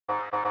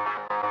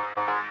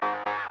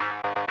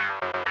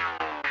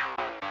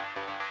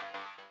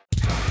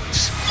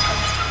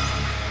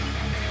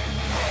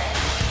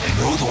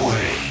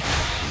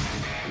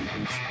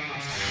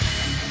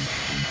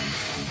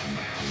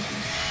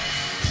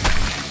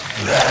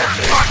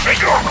Gladly.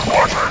 Your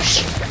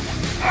quarters.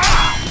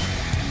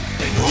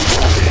 They know the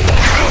way.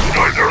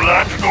 Neither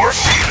land nor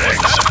sea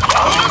legs.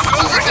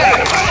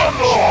 I'm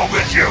all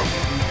with you.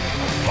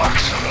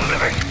 Flocks of the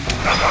living,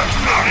 and I'm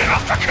not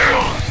enough to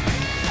kill.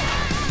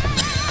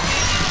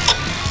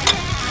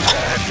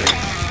 Gladly.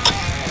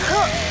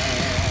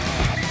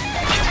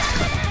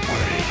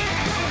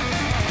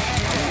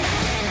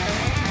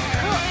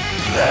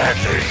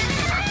 Gladly.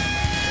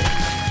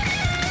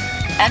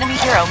 Enemy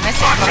hero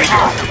missing from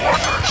top.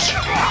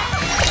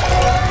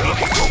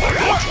 Looking for my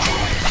old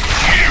crew.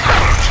 You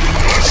are too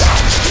nice.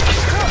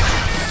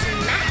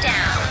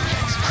 Smackdown.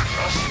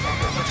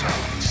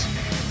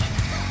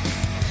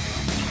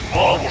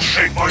 All will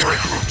shape my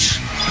recruits.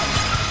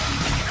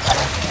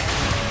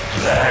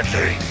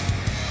 Gladly.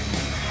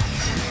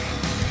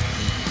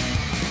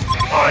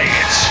 I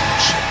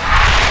insist.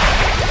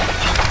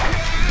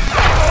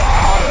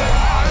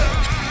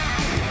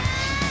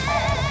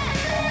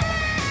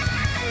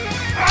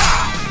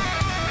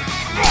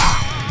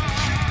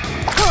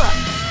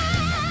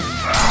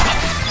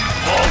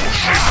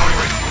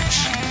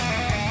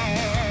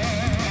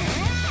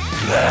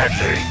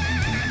 Gladly.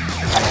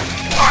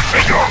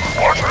 In your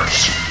quarters.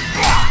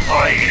 I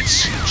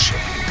insist.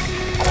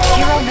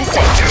 Hero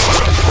missing. You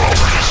are a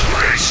proper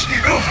disgrace.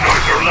 You've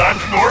neither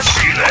land nor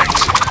sea legs.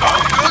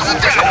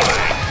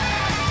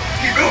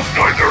 You've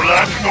neither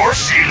land nor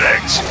sea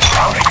legs.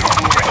 How do you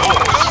move it?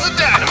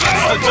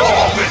 I'm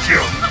all with you.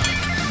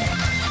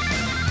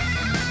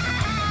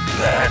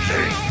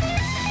 Gladly.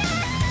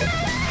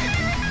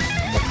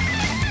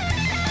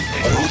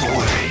 They know the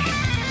way.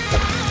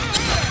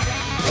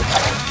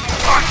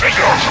 In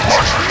your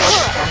quarters.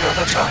 Under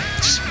the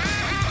tides.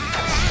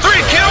 3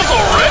 kills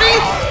already?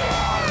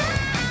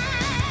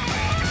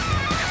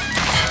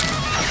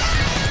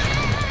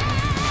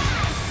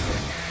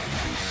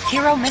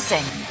 Hero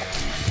missing.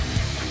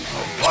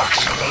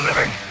 Flocks of the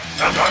living,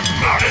 and I'm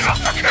not enough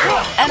to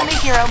kill. Enemy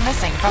hero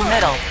missing from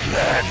middle.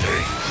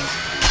 Gladly.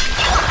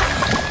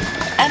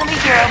 Enemy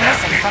hero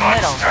missing from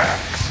middle.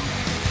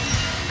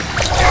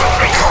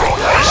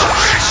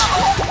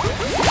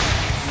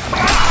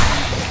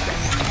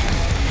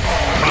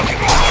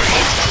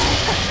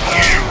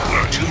 You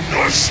were too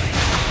noisy.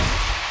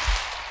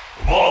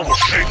 All will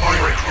shape my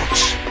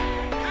recruits.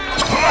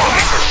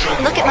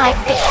 Look at my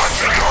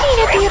face. Ain't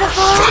it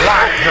beautiful?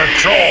 Lock the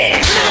troll.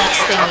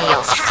 Next thing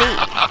you'll see.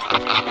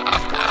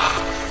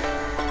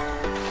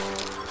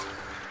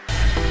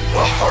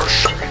 The harsh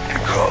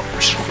wind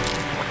comes.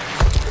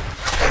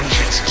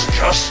 Vengeance is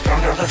just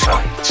under the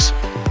tides.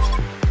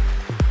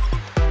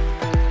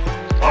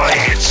 I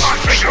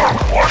insist your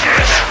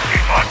quarters,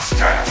 you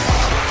monster.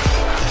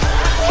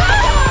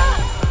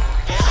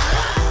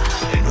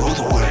 They know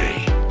the way.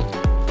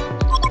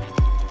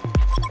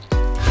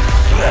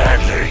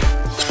 Gladly.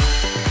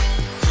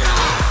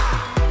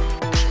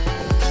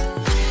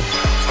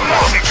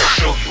 Allow me to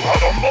show you how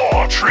the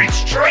law treats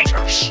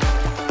traitors.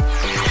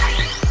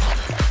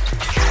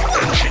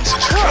 Vengeance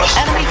is just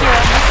Enemy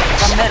hero missing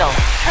from middle.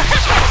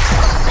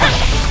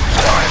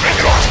 I'm in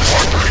your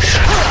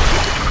corporation.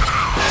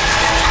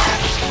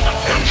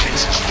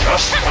 Vengeance is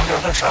just under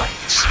the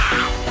tides.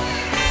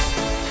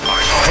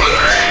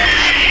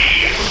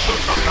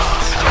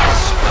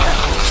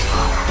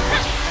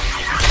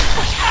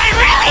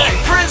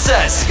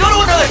 Princess, go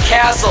to another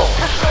castle.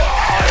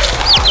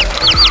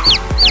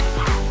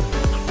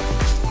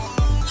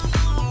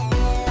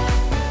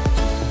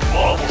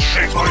 Law will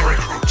shape my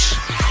recruits.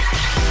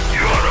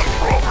 You are a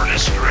proper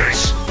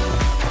disgrace.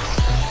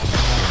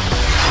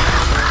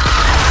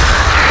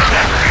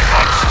 Enemy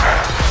monster.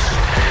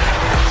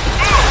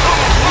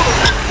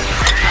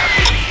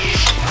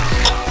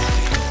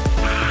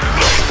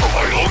 Looking for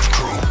my old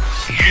crew.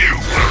 You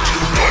were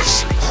too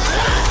noisy.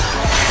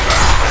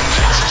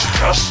 Vengeance is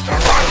just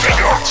around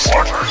your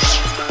quarters.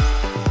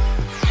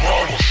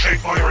 Law will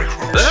shape my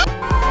recruits.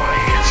 I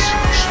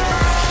insist.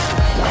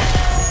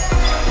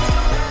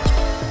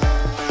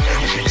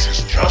 Vengeance is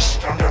just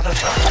under the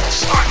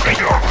tides. I'm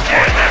your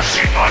NFC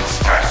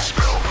monster.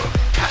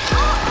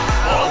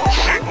 Law will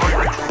shape my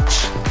recruits.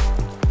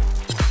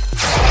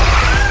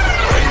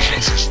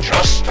 Vengeance is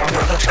just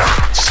under the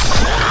tides.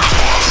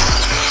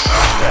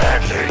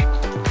 Badly.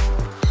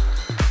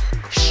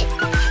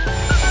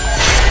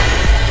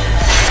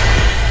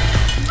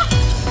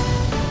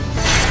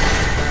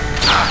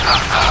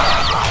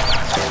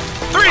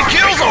 3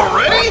 kills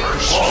already?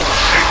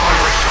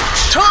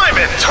 Time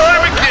and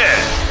time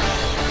again.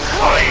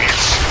 I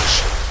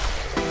insist.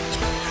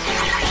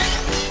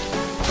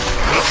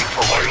 Looking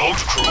for my old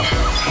crew.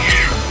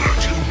 You were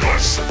too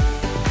noisy.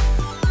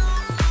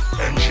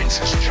 Vengeance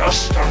is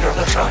just under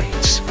the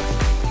tides.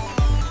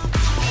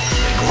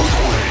 They go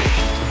the way.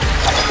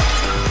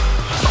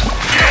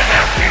 Get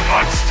empty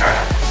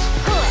monsters.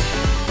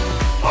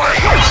 I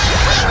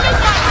insist.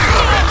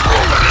 You're a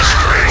proper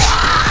disgrace.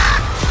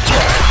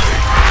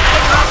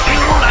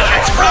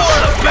 It's for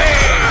the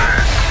man.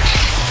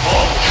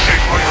 All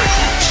shape my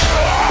recruits.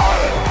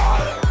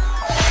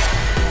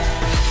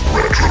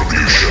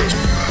 Retribution.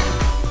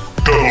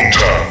 Double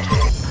tap.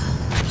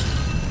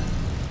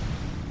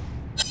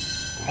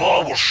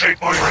 shape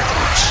my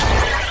recruits.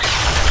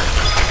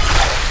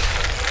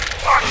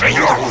 Back to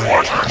your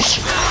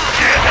quarters.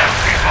 Get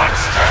empty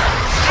monster.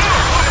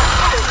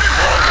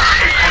 Law will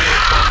shape my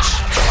recruits.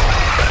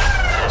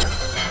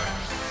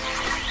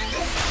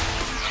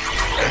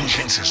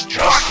 Vengeance is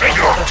just in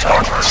your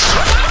quarters.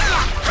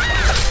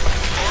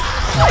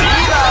 Stand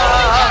here!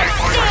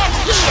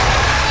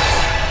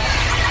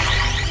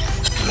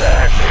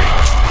 Gladly.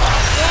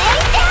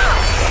 Stay down!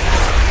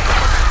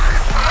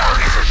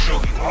 Ready to show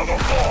you how the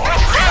law.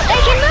 They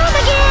can move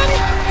again!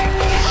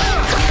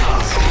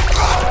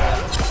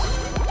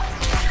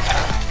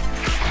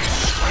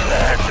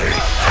 Gladly.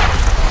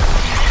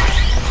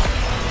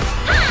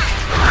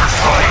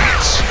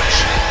 Science.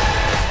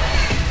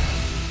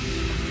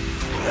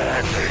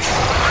 Gladly.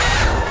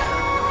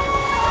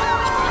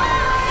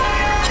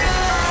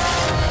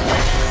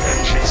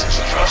 Vengeance is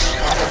just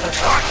under the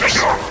top of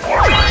your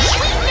quarters.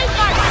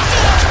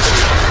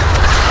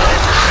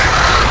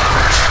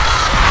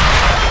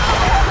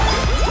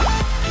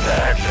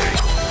 Gladly.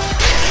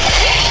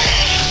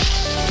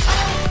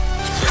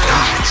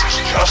 Vengeance is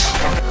just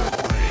under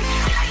the way.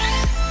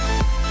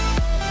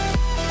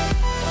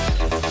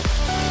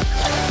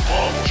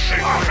 Law will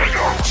shape under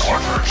your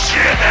quarters.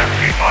 Get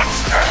empty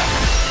monster.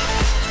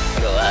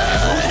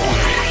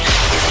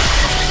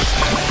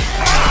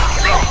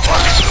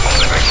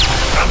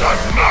 And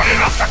I'm not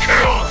enough to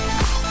kill!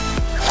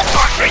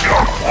 Back to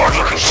your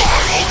quarters!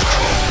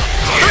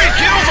 3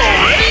 kills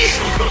already?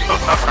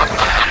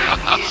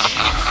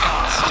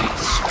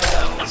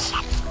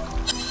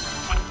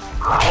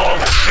 All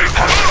the shape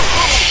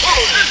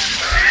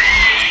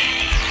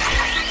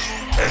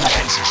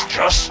Vengeance is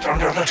just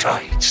under the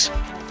tides.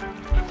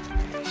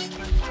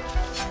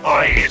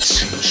 It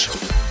seems so.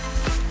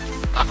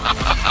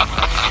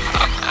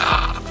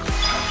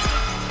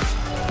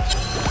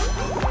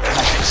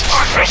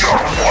 Back to your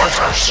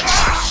quarters!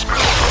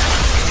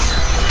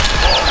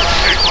 All the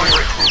shape my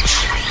recruits.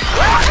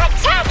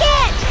 Attack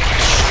it!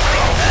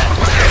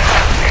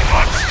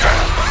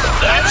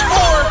 That's 4.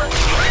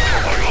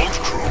 My old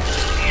crew,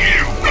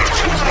 you were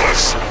too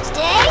nice.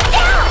 Stay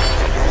down!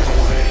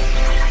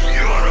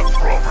 You're a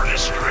proper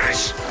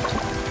disgrace.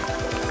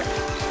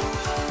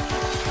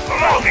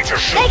 Allow me to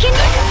show They can- you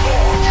how the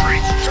law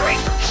treats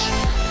traitors.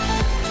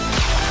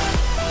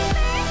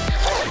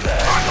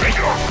 Back to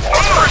your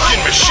quarters.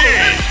 Freaking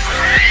machine!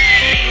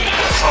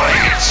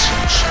 Science.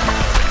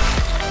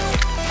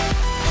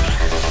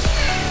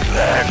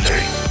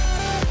 Gladly.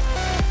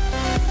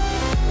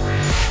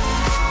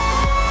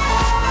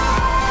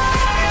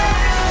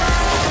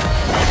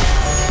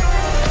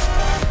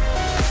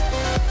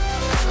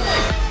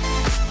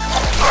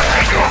 Back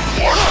to your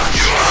quarters.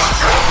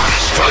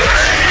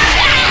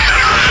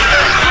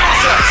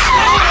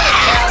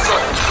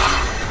 Castle.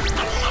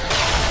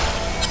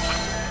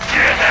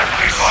 Get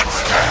empty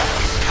monster.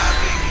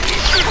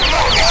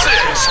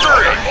 6, 3.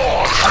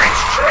 Law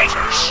treats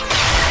traitors.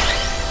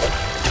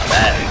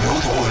 I know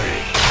the way.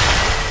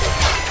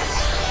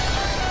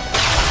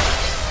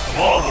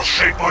 Law will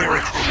shape my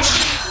recruits.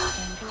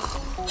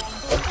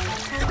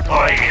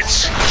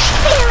 It's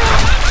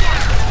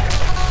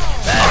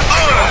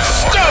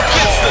Stuff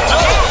hits the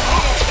double.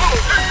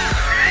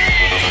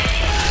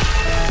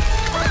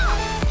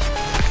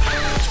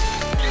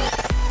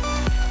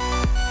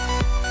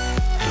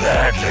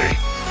 Gladly.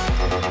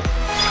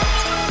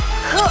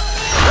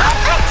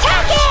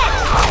 Attack it!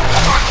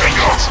 In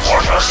your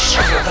quarters,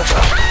 under the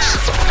tides.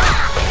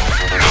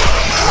 You're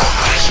a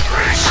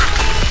disgrace.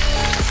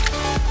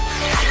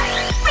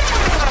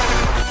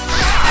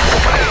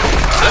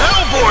 The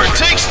Hellboard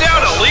takes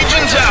down a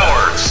Legion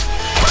Tower.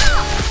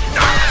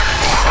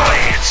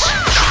 It's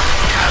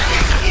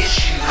having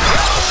issues.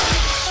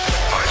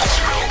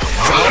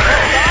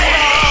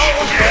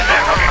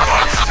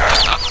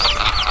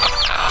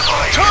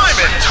 Time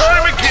and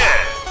time again.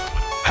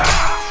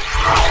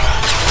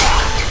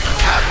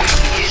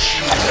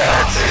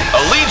 A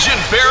Legion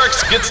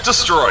barracks gets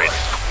destroyed.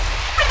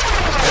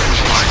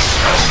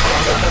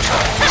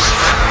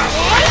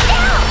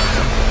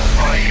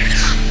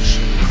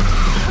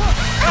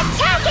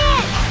 Attack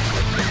it!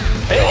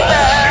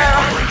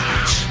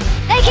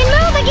 They can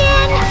move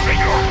again!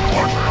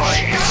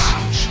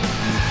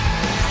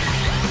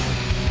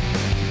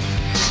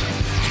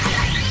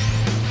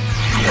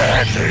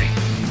 Gladly.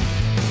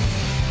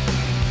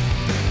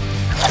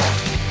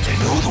 They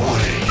know the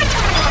way.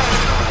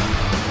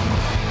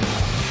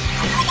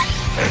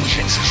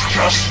 Vengeance is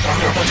just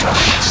under the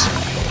tides.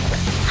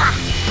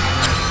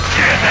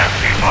 Get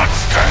empty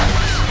monster.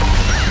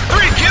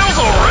 3 kills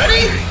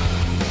already?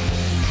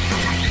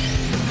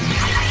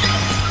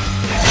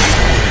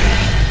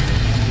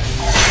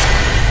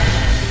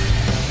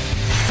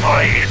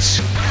 It's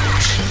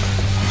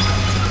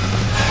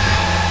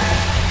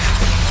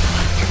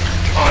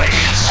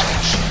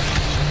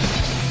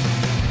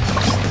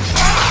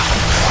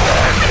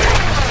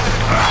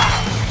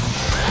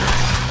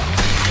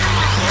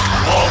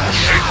Law will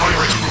shape my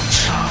recruits.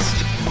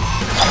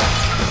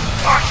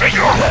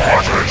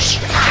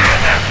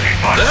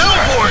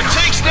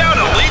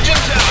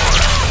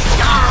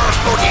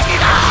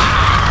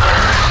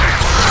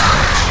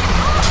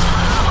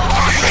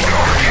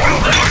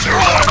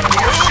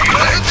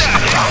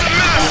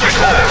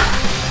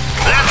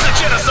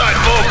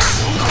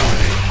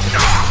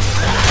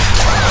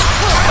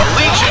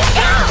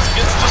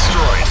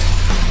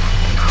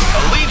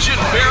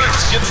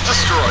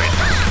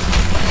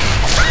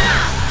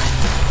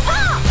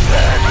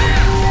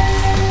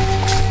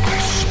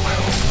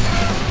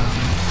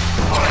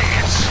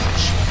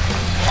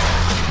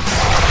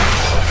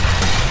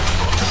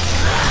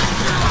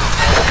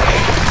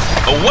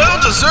 A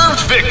well-deserved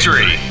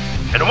victory.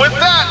 And with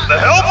that, the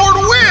Hellboard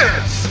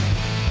wins!